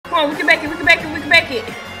on, we can make it, we can make it, we can make it.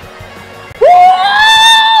 Woo!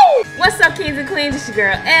 What's up, kings and queens? It's your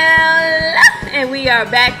girl, Ella, and we are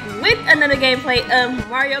back with another gameplay of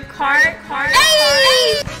Mario Kart.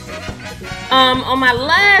 Hey! On my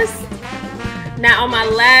last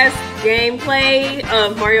gameplay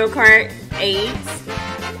of Mario Kart 8,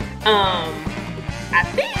 I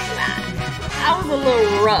think I was a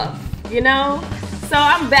little rough, you know? So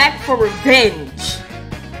I'm back for revenge.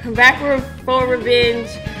 I'm back for revenge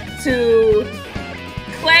to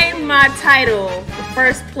claim my title for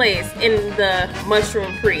first place in the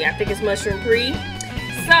Mushroom Prix. I think it's Mushroom Prix.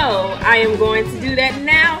 So I am going to do that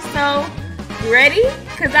now. So you ready?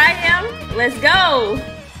 Because I am. Let's go.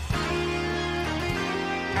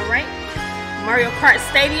 Alright. Mario Kart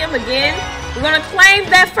Stadium again. We're going to claim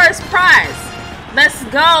that first prize. Let's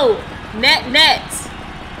go. NETTE.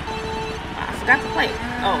 I forgot to play.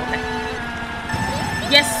 Oh, okay.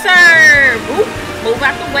 Yes, sir. Oop. Move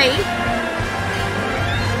out the way.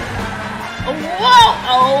 Oh, whoa.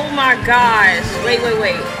 Oh, my gosh. Wait.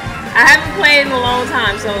 I haven't played in a long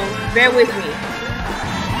time, so bear with me.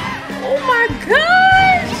 Oh, my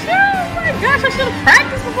gosh. Oh, my gosh. I should have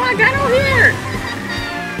practiced before I got on here.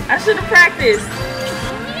 I should have practiced.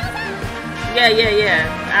 Yeah.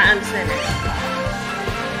 I understand that.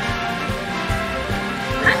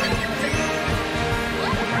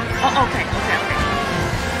 Oh, okay.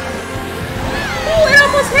 Oh, it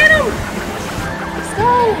almost hit him. Let's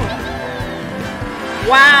go.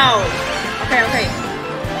 Wow. Okay.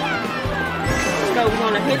 Let's go. We're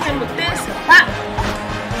gonna hit him with this. Bop.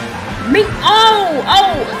 Me. Oh,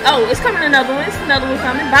 it's coming another one. It's another one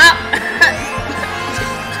coming. Bop.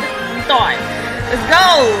 You thought. Let's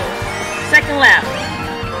go. Second lap.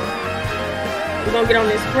 We're gonna get on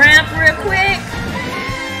this ramp real quick.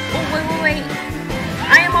 Oh, wait.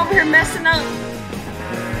 I am over here messing up.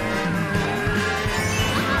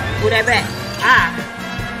 Pull that back.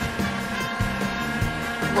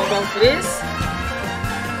 We'll go for this.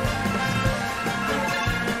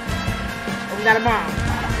 Oh, we got a bomb.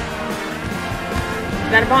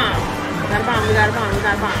 We got a bomb.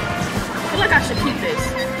 I feel like I should keep this.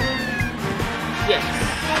 Yes.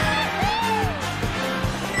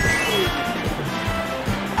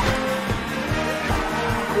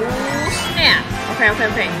 Ooh, snap.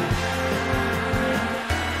 Okay.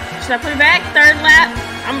 Should I put it back? Third lap?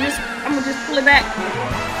 I'm gonna just pull it back.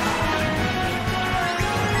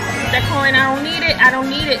 That coin, I don't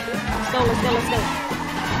need it. Let's go.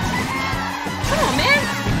 Come on, man.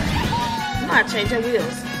 I'm gonna change your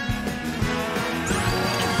wheels.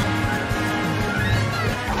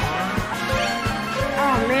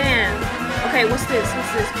 Oh, man. Okay, what's this?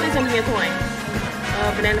 Please don't give me a coin.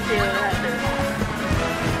 Banana peel. I have to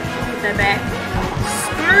put that back.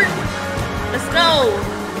 Skirt. Let's go.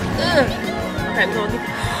 Ugh. Okay, we're gonna get.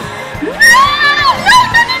 No!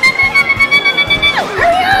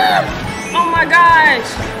 Hurry up! Oh my gosh!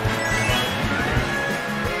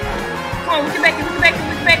 Come on, we can make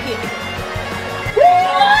it. Woo!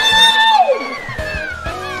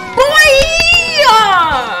 Boy!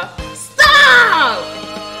 Stop!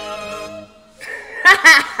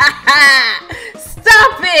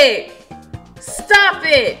 Stop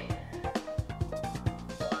it!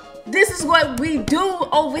 This is what we do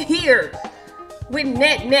over here with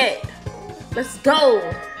NETTE. Let's go.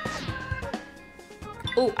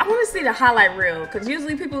 Oh, I want to see the highlight reel, because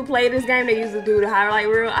usually people who play this game, they usually do the highlight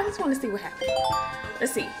reel. I just want to see what happens.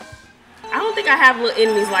 Let's see. I don't think I have little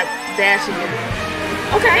enemies like dashing in.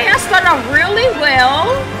 Okay, I started off really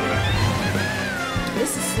well.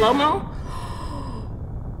 This is slow-mo.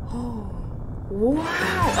 Oh,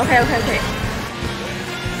 wow. Okay.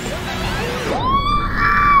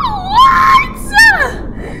 What?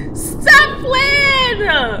 Stop playing!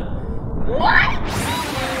 What?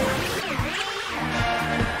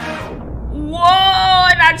 Whoa!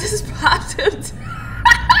 And I just popped him.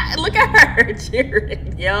 Look at her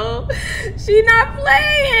cheering, yo. She not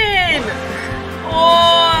playing.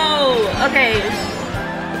 Oh, okay.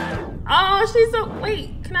 Oh, she's so.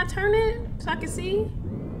 Wait, can I turn it so I can see?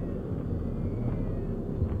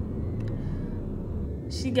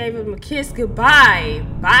 She gave him a kiss goodbye.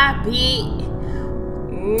 Bye, B.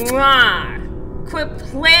 Mwah. Quit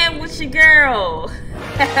playing with your girl.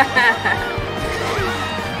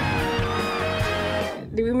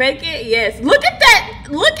 Did we make it? Yes. Look at that.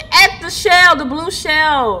 Look at the shell, the blue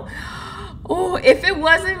shell. Oh, if it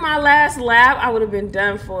wasn't my last lap, I would have been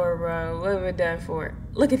done for, bro. Would have been done for it.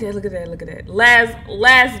 Look at that.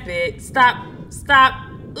 Last bit. Stop. Stop.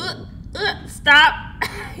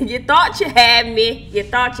 You thought you had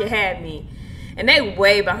me. And they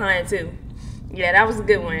way behind too. Yeah, that was a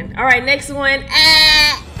good one. All right, next one.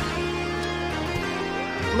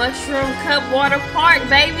 Mushroom Cup Water Park,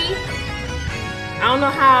 baby. I don't know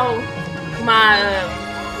how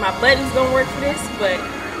my button's gonna work for this, but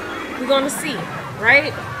we're gonna see,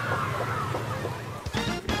 right?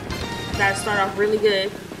 Gotta start off really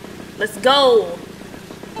good. Let's go.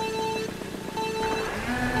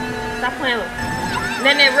 Stop playing with me.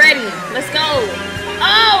 NETTE ready. Let's go.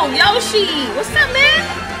 Oh, Yoshi. What's up, man?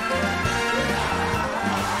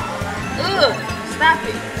 Ugh. Stop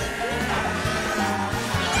it.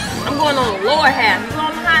 I'm going on the lower half. You're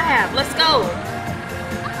on the high half. Let's go.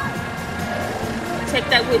 Take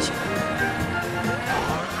that with you.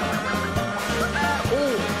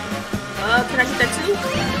 Ooh. Can I get that too?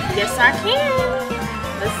 Yes, I can.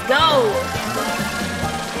 Let's go.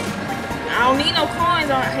 I don't need no coins.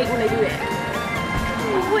 I hate when they do that.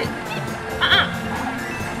 Oh, wait. Oh,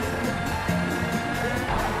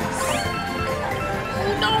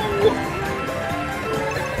 no.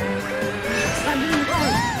 Stop doing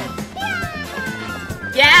coins.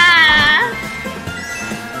 Yeah.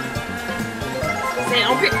 Say,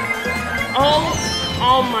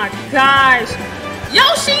 oh my gosh.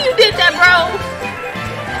 Yoshi, you did that, bro.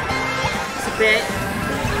 It's a bet.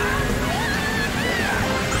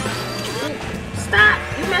 Stop!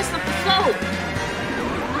 You messed up the flow.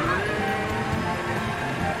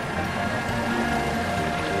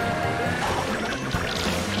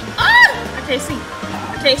 Ah! I can't see.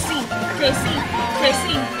 I can't see. I can't see. I can't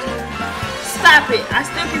see. Stop it! I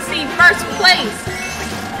still can see first place.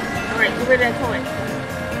 All right, get rid of that coin.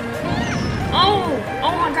 Oh!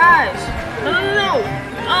 Oh my gosh! No! No! No! No!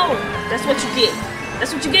 Oh! That's what you get.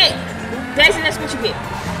 That's what you get. Daisy, that's what you get.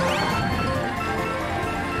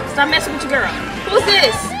 Stop messing with your girl. Who's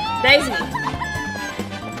this? Daisy.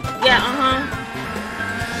 Yeah, how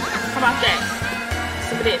about that?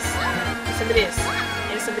 Some of this. Some of this.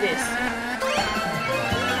 And some of this.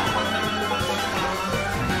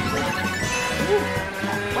 Ooh.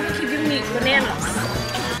 Why do you keep giving me bananas?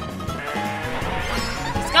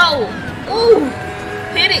 Let's go. Ooh.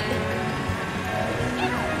 Hit it.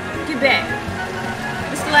 Get back.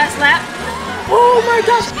 This is the last lap. Oh my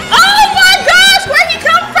gosh. Oh my gosh. Where'd he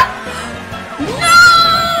come from? No!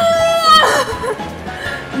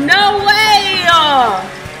 No way!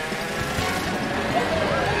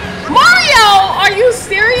 Mario, are you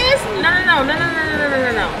serious? No.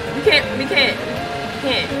 We can't.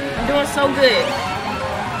 I'm doing so good.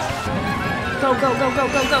 Go.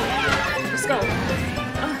 Let's go.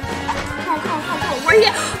 Come on. Where you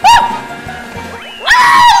at? Oh! Oh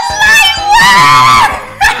my word!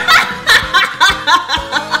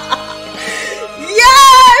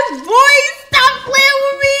 Yes, boys! Stop playing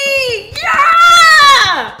with me!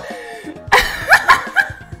 Yeah!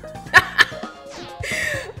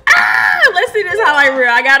 Let's see this highlight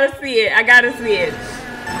reel. I gotta see it.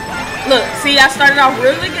 Look, see, I started off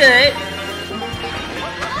really good.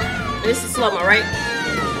 This is slow-mo, right?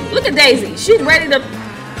 Look at Daisy. She's ready to...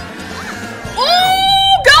 Ooh!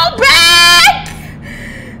 Go back!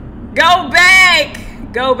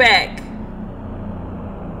 Go back.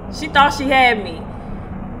 She thought she had me.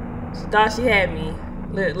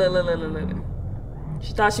 Look.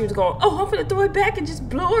 She thought she was going, oh, I'm gonna throw it back and just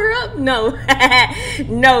blow her up. No.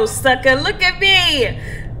 No, sucker. Look at me.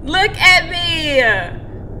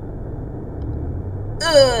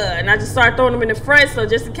 And I just started throwing them in the front, so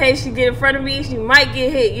just in case she get in front of me, she might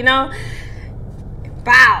get hit, you know?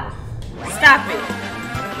 Bow. Stop it.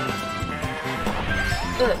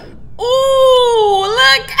 Ooh,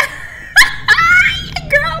 look. Your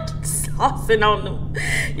girl saucing on them.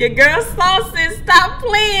 Your girl saucing. Stop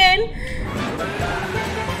playing.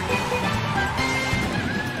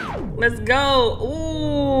 Let's go.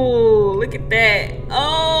 Ooh, look at that.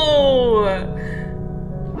 Oh.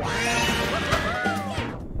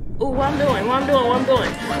 Ooh, what I'm doing.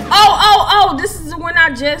 Oh, this is when I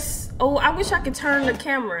just... Oh, I wish I could turn the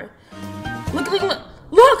camera. Look.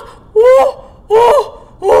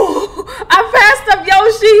 Ooh, I passed up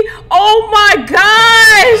Yoshi. Oh my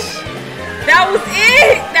gosh. That was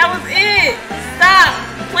it. Stop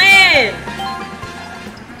playing.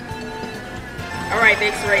 All right,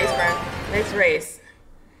 next race, bro. Next race.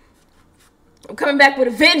 I'm coming back with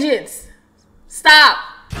a vengeance. Stop.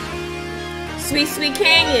 Sweet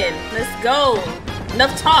Canyon. Let's go.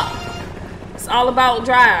 Enough talk. It's all about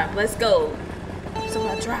drive. Let's go. It's all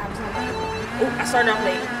about drive. Ooh, I started off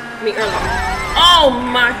late. Early. Oh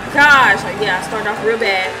my gosh. Yeah, I started off real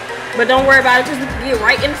bad. But don't worry about it because we can get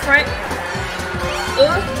right in front.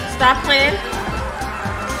 Stop playing.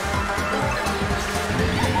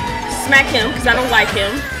 Smack him because I don't like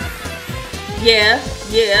him. Yeah.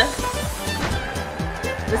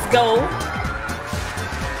 Let's go.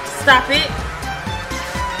 Stop it.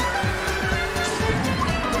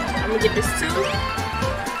 gonna get this too.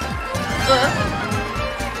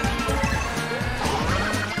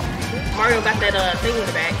 Mario got that thing in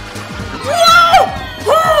the back. Whoa!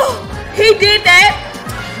 Oh, he did that.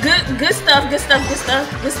 Good stuff.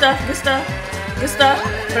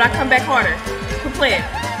 But I come back harder. Quit playing.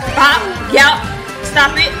 Bop. Yep.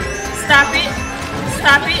 Stop it.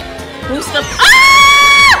 Boost up.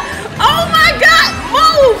 Ah! Oh my God!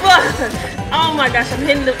 Move! Oh my gosh! I'm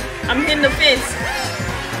hitting the fence.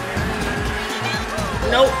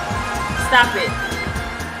 Nope. Stop it.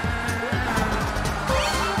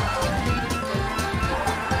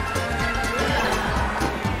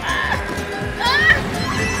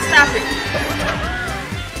 Stop it.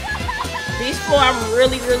 These four I'm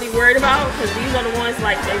really worried about because these are the ones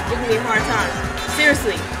like they're giving me a hard time.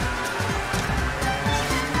 Seriously.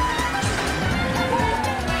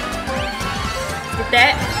 Get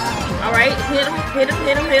that. Alright, hit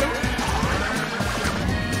him.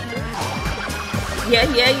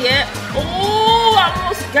 Yeah. Oh, I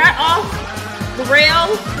almost got off the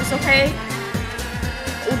rail. It's okay.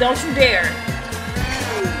 Oh, don't you dare.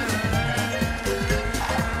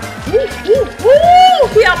 Ooh,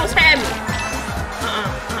 he almost had me.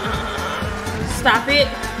 Stop it.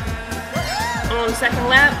 On the second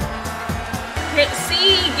lap. Hit C,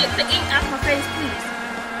 get the ink out my face, please.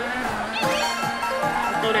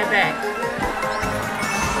 Throw that back.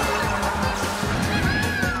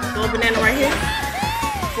 Throw a banana right here.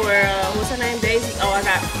 For, what's her name? Daisy. Oh, I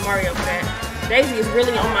got Mario for that. Daisy is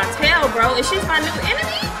really on my tail, bro. Is she my new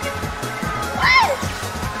enemy? What?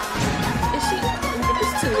 Is she? Let me get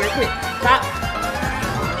this two real quick. Pop.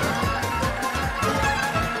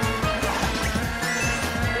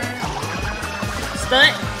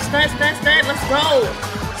 Stunt. Let's go.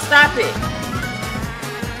 Stop it.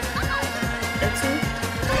 That two.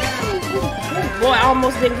 Boy, I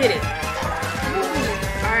almost didn't get it.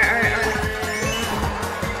 Alright.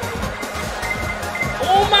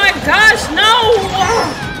 Oh my gosh, no!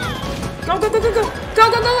 Go!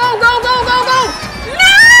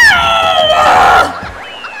 No!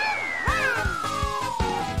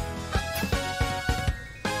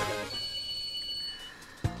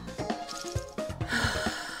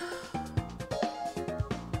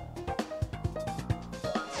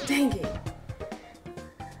 Dang it.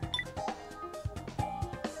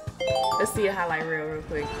 Let's see a highlight reel real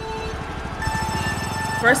quick.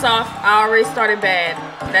 First off, I already started bad.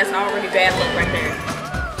 That's already bad look right there.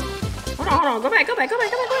 Hold on. Go back.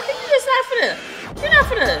 You're not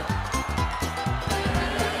for the.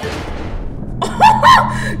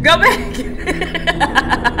 Go back.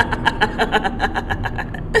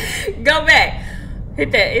 Go back.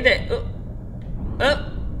 Hit that.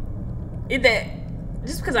 Hit that.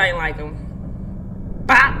 Just because I ain't like him.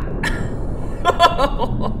 Bop.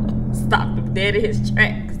 Stopped him dead in his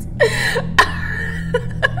tracks.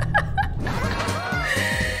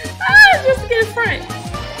 Just to get in front.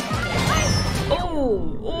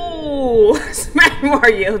 Ooh. Smack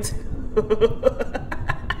Mario too.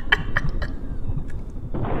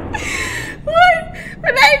 What?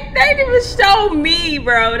 But they didn't even show me,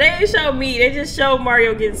 bro. They didn't show me. They just showed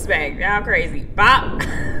Mario getting smacked. How crazy. Bop.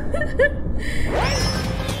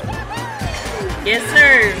 Yes,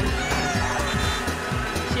 sir.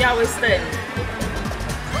 She always studying.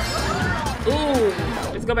 Ooh.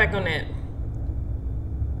 Let's go back on that.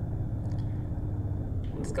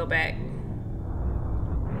 Let's go back.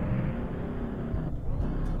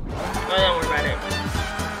 Oh, don't worry about it.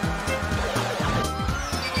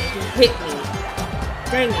 He hit me.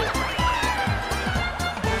 Dang it.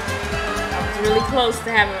 I was really close to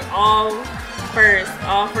having all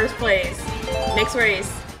first place. Next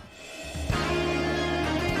race.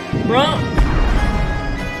 Rump.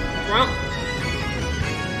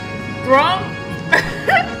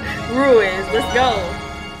 Ruins.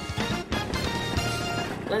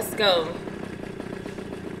 Let's go.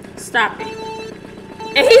 Stop it.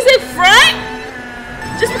 And he's in front?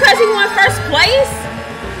 Just because he won first place?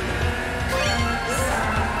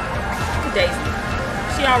 Look at Daisy.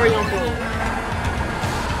 She already on board.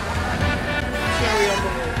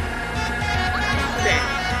 Look at that.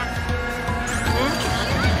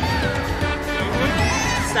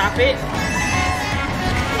 Stop it.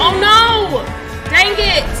 Oh no! Dang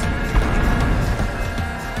it!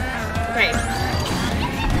 Okay.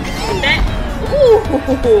 That. Ooh,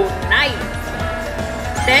 nice.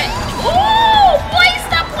 That. Ooh, boy,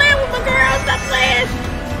 stop playing with my girl. Stop playing.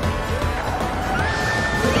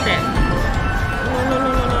 Look at that. No.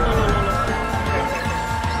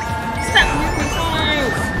 Stop using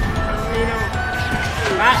coins. You know.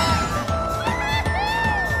 Bop.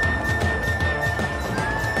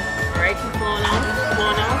 Alright, keep going on.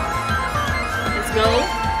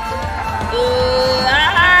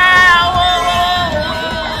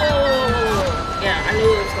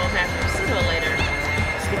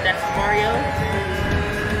 Mario.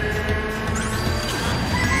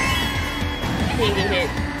 He didn't get hit.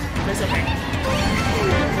 That's okay.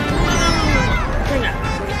 Bring up.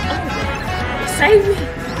 Oh, save me.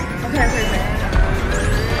 Okay.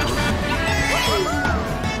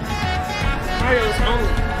 Mario's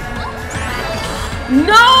only.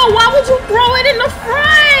 No! Why would you throw it in the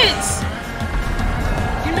front?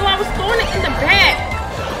 You knew I was throwing it in the back.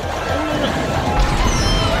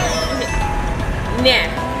 Nah,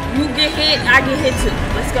 you get hit, I get hit too.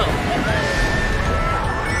 Let's go.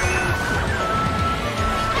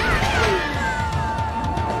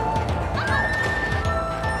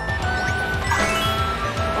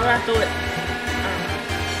 Or I throw it.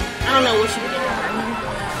 I don't know what she did.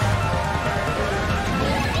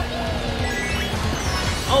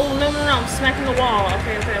 Oh, no, I'm smacking the wall.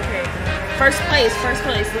 Okay. First place, let's go.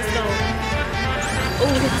 Oh,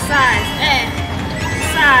 hit the sides,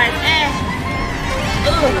 sides,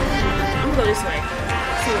 Ugh. I'm gonna go this way.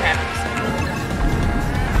 See what happens.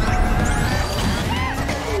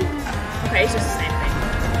 Okay, it's just the same thing.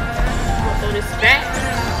 I'm gonna throw this back.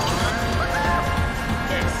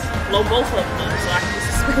 Yes. Blow both of them up so I can get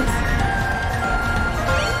some space.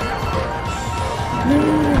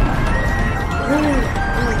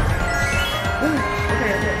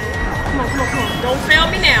 Okay. Come on. Don't fail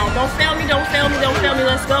me now. Don't fail me.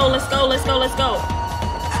 Let's go.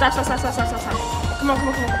 Stop. Come on.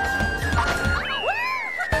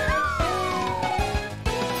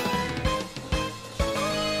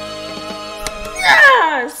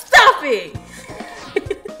 Ah, stop it!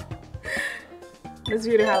 Let's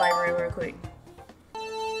view the highlight real quick.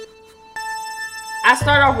 I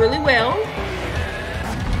start off really well.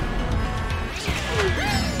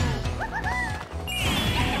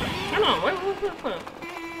 Come on, wait.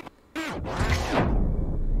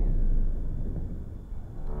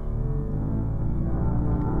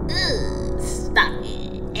 Stop it.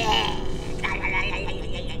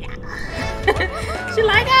 She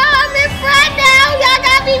like, oh, I'm in front now. Y'all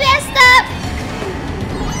got me messed up.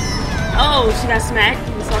 Oh, she got smacked.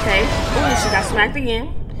 It's okay. Oh, she got smacked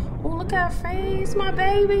again. Oh, look at her face, my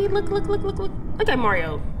baby. Look. Look at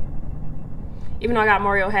Mario. Even though I got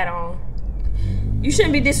Mario hat on. You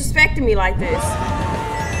shouldn't be disrespecting me like this.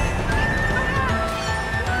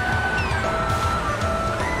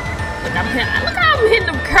 Look how I'm hitting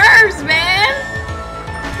them curves, man.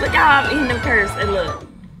 Look how I'm hitting them curves. And look.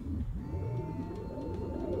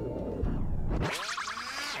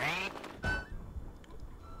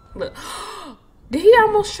 Look. Did he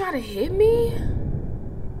almost try to hit me?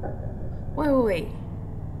 Wait.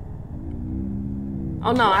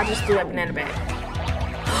 Oh no, I just threw that banana back.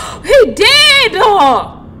 He did!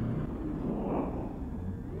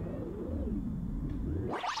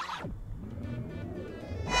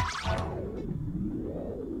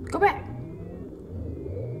 Go back.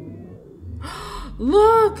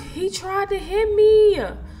 Look, he tried to hit me.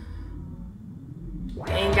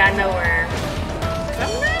 Ain't got nowhere.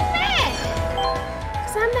 I'm not mad.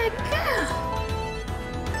 Cause I'm that girl.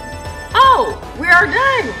 Oh, we are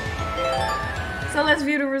done. So let's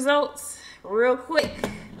view the results real quick.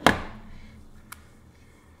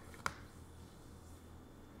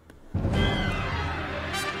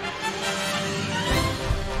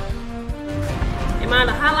 Am I on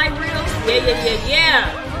the highlight reels?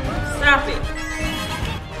 Yeah. Stop it.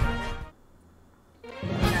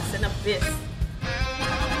 Gotta set up this.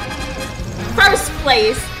 First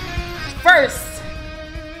place. First.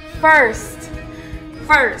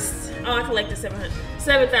 Oh, I collected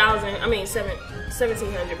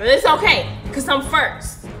 1700, but it's okay, cause I'm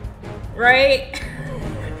first, right?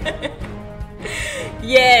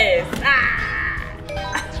 Yes.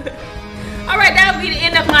 All right, that will be the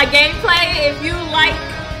end of my gameplay. If you like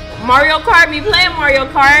Mario Kart, me playing Mario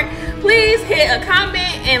Kart, please hit a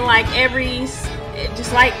comment and like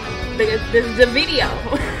just like the video.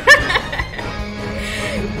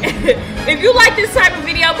 If you like this type of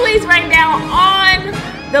video, please rain down on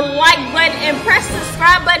the like button and press the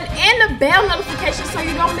subscribe button and the bell notification so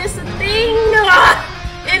you don't miss a thing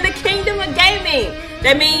in the kingdom of gaming.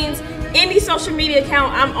 That means any social media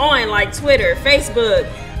account I'm on, like Twitter, Facebook,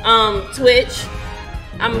 Twitch.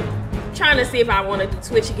 I'm trying to see if I want to do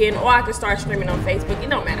Twitch again, or I can start streaming on Facebook. It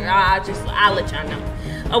don't matter. I'll let y'all know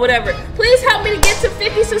or whatever. Please help me to get to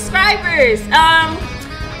 50 subscribers.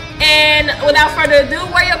 And without further ado,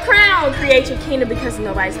 wear your crown, create your kingdom, because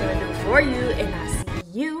nobody's gonna do it for you. And I'll see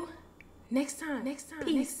you next time.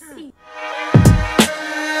 Peace.